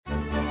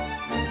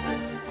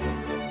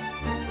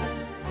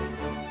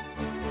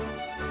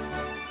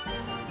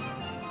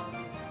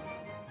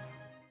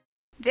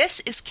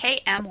This is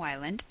K.M.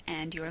 Weiland,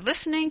 and you are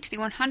listening to the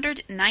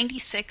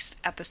 196th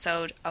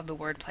episode of the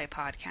Wordplay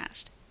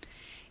Podcast.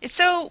 It's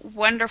so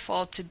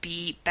wonderful to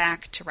be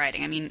back to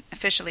writing. I mean,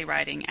 officially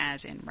writing,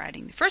 as in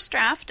writing the first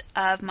draft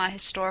of my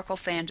historical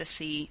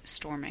fantasy,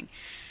 Storming.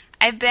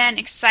 I've been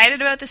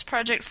excited about this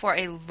project for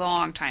a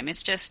long time.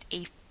 It's just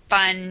a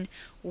fun,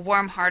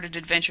 warm-hearted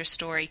adventure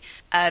story,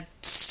 a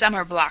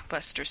summer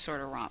blockbuster sort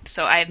of romp.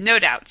 So I have no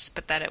doubts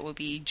but that it will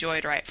be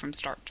joy to write from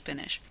start to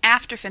finish.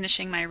 After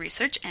finishing my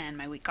research and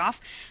my week off,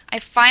 I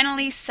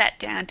finally sat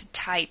down to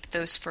type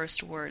those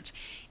first words.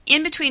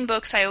 In between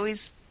books, I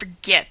always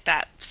forget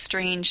that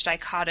strange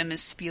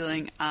dichotomous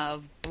feeling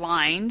of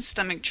blind,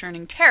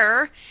 stomach-churning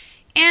terror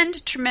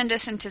and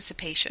tremendous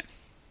anticipation.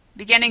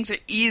 Beginnings are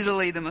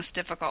easily the most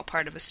difficult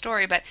part of a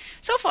story, but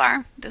so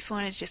far, this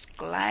one is just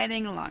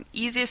gliding along.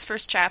 Easiest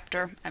first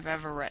chapter I've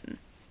ever written.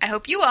 I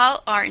hope you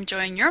all are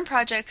enjoying your own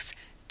projects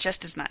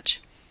just as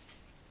much.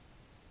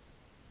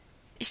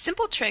 A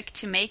simple trick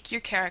to make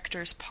your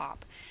characters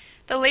pop.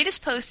 The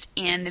latest post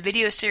in the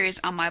video series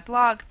on my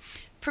blog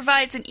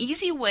provides an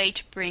easy way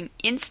to bring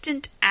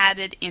instant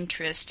added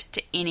interest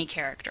to any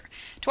character.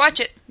 To watch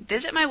it,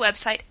 visit my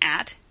website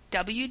at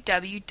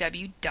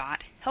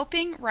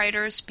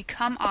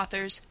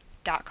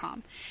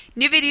www.helpingwritersbecomeauthors.com.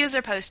 New videos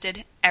are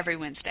posted every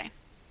Wednesday.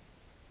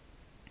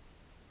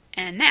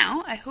 And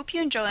now, I hope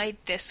you enjoyed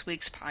this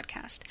week's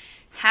podcast,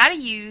 How to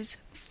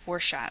Use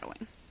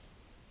Foreshadowing.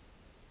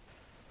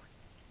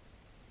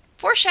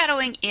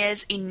 Foreshadowing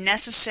is a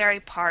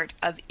necessary part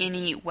of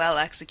any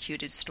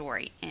well-executed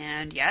story,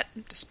 and yet,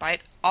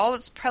 despite all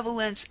its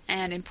prevalence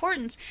and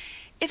importance,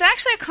 it's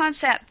actually a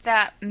concept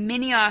that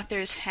many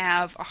authors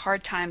have a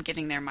hard time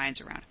getting their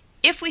minds around.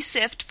 If we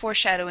sift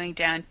foreshadowing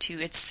down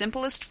to its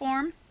simplest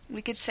form,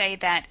 we could say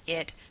that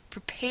it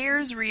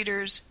prepares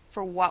readers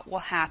for what will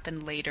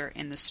happen later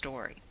in the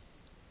story.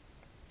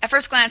 At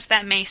first glance,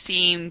 that may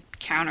seem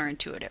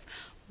counterintuitive.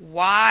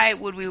 Why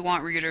would we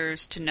want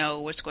readers to know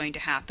what's going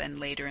to happen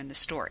later in the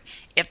story?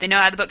 If they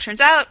know how the book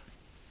turns out,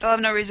 they'll have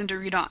no reason to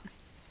read on.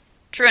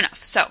 True enough.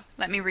 So,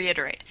 let me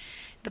reiterate.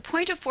 The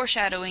point of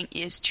foreshadowing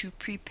is to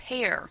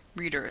prepare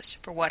readers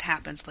for what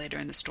happens later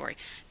in the story.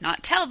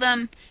 Not tell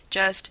them,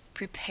 just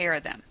prepare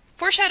them.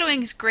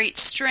 Foreshadowing's great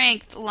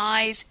strength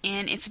lies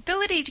in its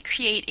ability to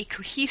create a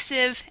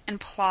cohesive and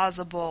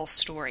plausible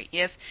story.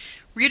 If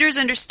readers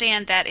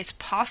understand that it's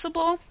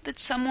possible that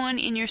someone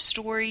in your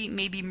story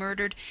may be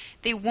murdered,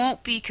 they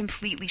won't be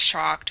completely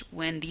shocked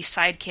when the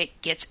sidekick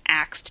gets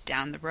axed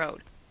down the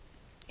road.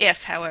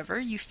 If, however,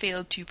 you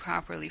failed to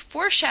properly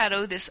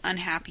foreshadow this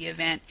unhappy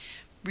event,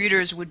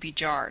 readers would be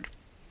jarred.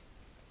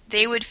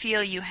 They would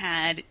feel you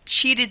had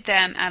cheated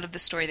them out of the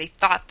story they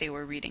thought they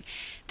were reading.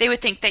 They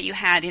would think that you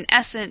had, in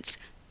essence,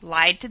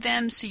 lied to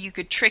them so you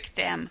could trick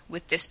them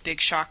with this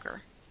big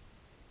shocker.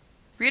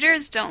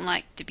 Readers don't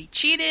like to be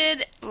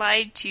cheated,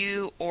 lied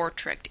to, or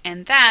tricked,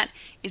 and that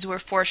is where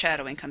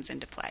foreshadowing comes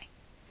into play.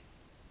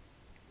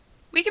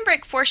 We can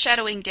break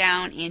foreshadowing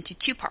down into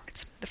two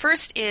parts. The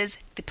first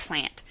is the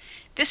plant.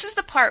 This is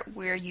the part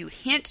where you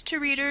hint to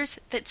readers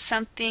that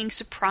something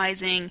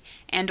surprising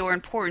and or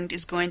important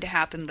is going to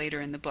happen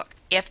later in the book.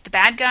 If the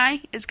bad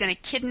guy is going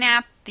to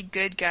kidnap the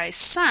good guy's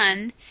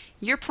son,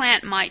 your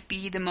plant might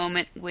be the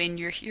moment when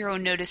your hero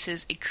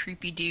notices a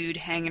creepy dude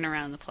hanging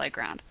around the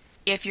playground.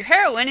 If your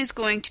heroine is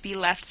going to be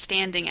left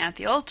standing at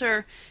the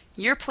altar,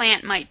 your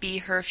plant might be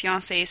her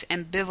fiancé's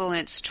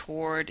ambivalence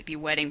toward the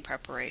wedding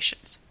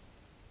preparations.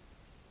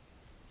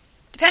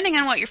 Depending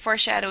on what you're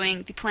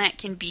foreshadowing, the plant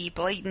can be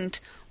blatant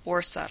or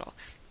subtle.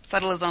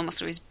 Subtle is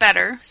almost always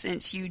better,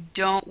 since you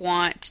don't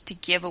want to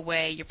give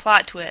away your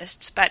plot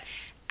twists, but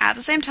at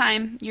the same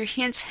time, your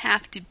hints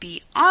have to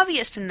be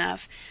obvious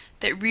enough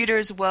that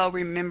readers will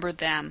remember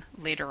them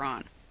later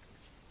on.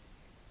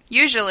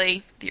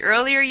 Usually, the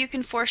earlier you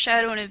can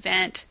foreshadow an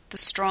event, the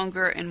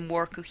stronger and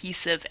more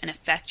cohesive an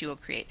effect you will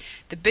create.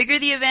 The bigger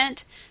the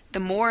event, the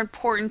more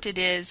important it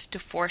is to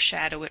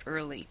foreshadow it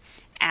early.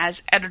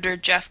 As editor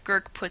Jeff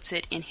Girk puts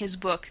it in his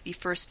book, The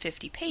First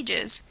 50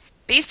 Pages,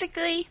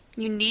 basically,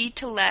 you need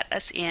to let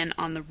us in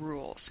on the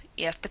rules.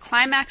 If the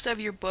climax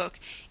of your book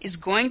is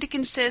going to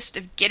consist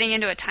of getting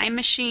into a time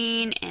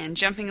machine and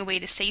jumping away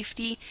to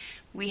safety,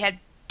 we had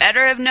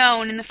better have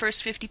known in the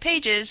first 50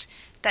 pages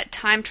that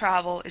time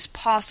travel is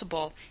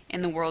possible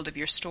in the world of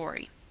your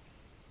story.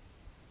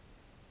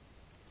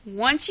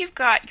 Once you've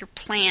got your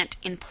plant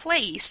in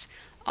place,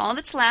 all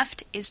that's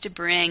left is to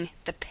bring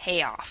the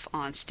payoff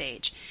on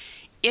stage.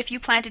 If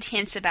you planted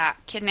hints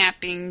about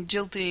kidnapping,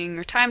 jilting,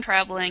 or time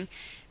traveling,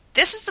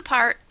 this is the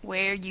part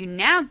where you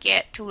now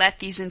get to let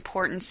these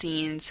important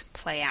scenes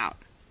play out.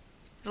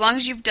 As long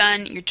as you've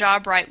done your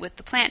job right with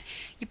the plant,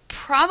 you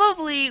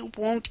probably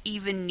won't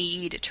even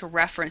need to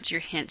reference your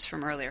hints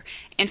from earlier.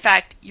 In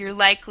fact, you're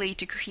likely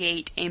to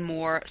create a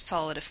more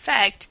solid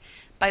effect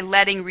by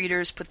letting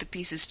readers put the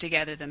pieces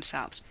together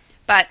themselves.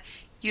 But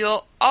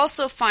you'll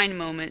also find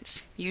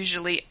moments,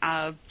 usually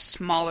of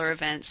smaller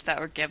events that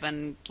were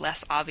given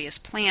less obvious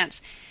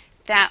plants,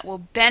 that will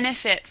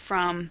benefit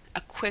from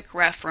a quick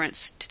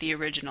reference to the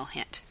original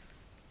hint.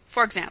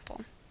 For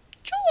example,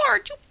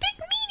 George, you big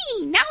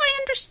meanie! Now I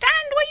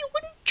understand why you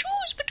wouldn't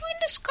choose between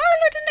the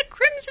scarlet and the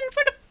crimson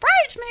for the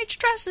bridesmaids'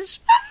 dresses.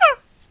 Ah!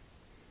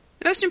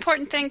 The most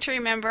important thing to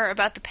remember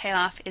about the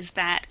payoff is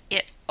that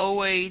it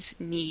always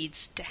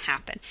needs to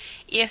happen.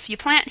 If you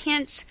plant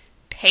hints,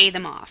 pay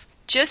them off.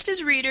 Just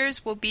as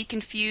readers will be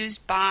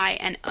confused by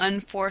an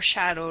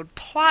unforeshadowed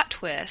plot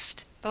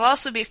twist, they'll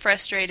also be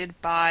frustrated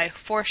by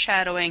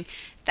foreshadowing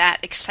that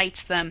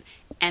excites them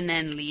and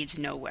then leads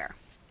nowhere.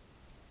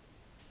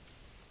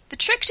 The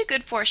trick to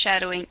good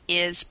foreshadowing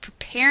is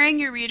preparing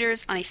your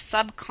readers on a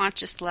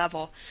subconscious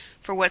level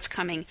for what's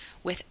coming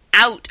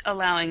without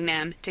allowing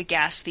them to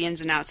guess the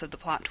ins and outs of the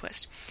plot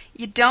twist.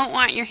 You don't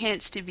want your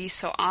hints to be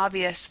so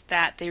obvious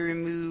that they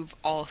remove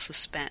all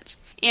suspense.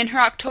 In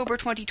her October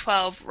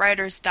 2012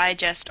 Writer's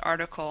Digest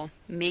article,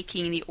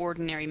 Making the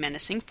Ordinary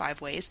Menacing 5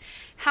 Ways,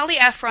 Hallie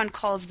Efron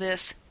calls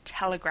this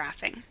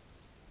telegraphing.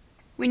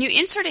 When you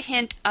insert a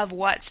hint of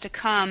what's to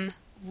come,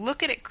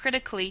 look at it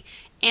critically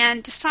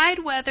and decide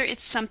whether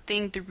it's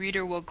something the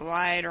reader will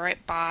glide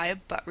right by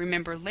but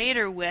remember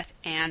later with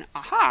an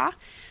aha.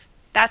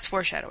 That's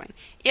foreshadowing.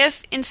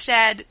 If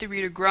instead the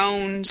reader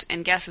groans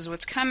and guesses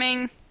what's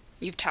coming,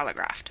 you've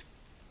telegraphed.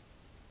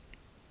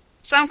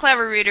 Some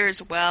clever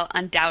readers will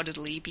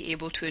undoubtedly be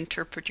able to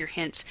interpret your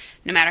hints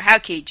no matter how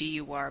cagey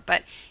you are,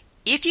 but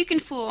if you can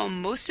fool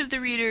most of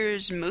the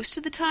readers most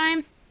of the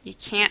time, you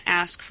can't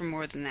ask for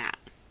more than that.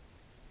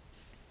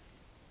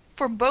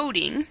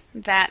 Foreboding,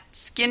 that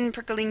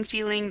skin-prickling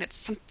feeling that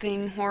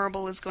something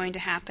horrible is going to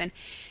happen,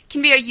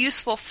 can be a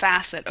useful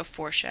facet of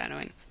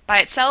foreshadowing. By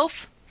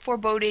itself,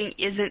 foreboding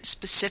isn't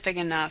specific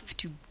enough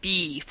to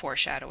be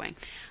foreshadowing.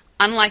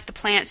 Unlike the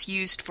plants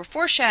used for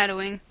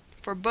foreshadowing,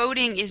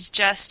 foreboding is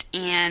just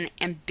an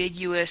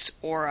ambiguous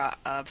aura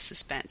of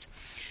suspense.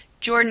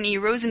 Jordan E.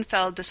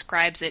 Rosenfeld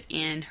describes it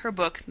in her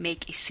book,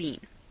 Make a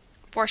Scene.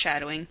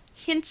 Foreshadowing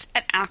hints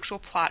at actual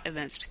plot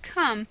events to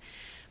come,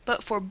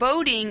 but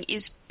foreboding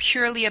is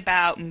purely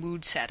about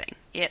mood setting.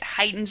 It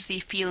heightens the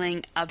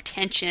feeling of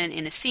tension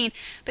in a scene,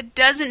 but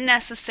doesn't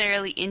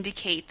necessarily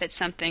indicate that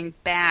something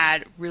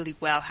bad really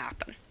will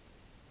happen.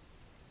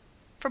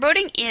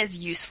 Foreboding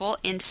is useful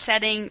in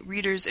setting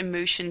readers'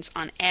 emotions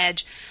on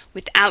edge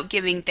without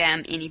giving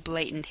them any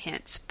blatant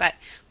hints, but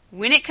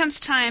when it comes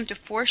time to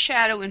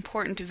foreshadow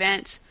important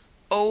events,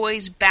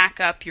 always back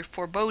up your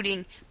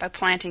foreboding by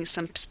planting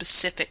some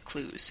specific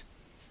clues.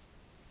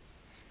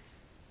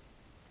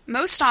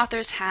 Most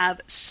authors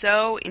have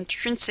so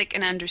intrinsic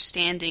an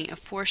understanding of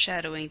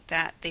foreshadowing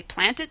that they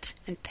plant it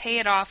and pay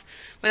it off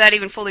without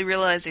even fully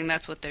realizing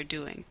that's what they're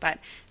doing. But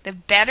the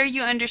better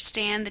you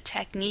understand the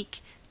technique,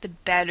 the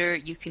better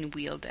you can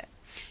wield it.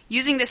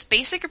 Using this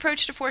basic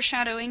approach to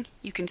foreshadowing,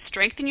 you can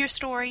strengthen your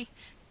story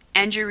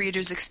and your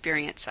reader's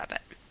experience of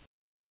it.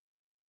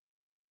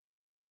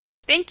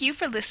 Thank you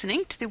for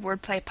listening to the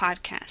Wordplay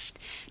Podcast.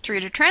 To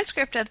read a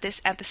transcript of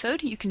this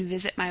episode, you can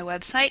visit my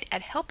website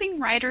at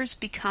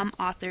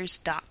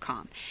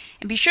helpingwritersbecomeauthors.com.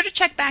 And be sure to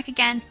check back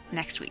again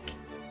next week.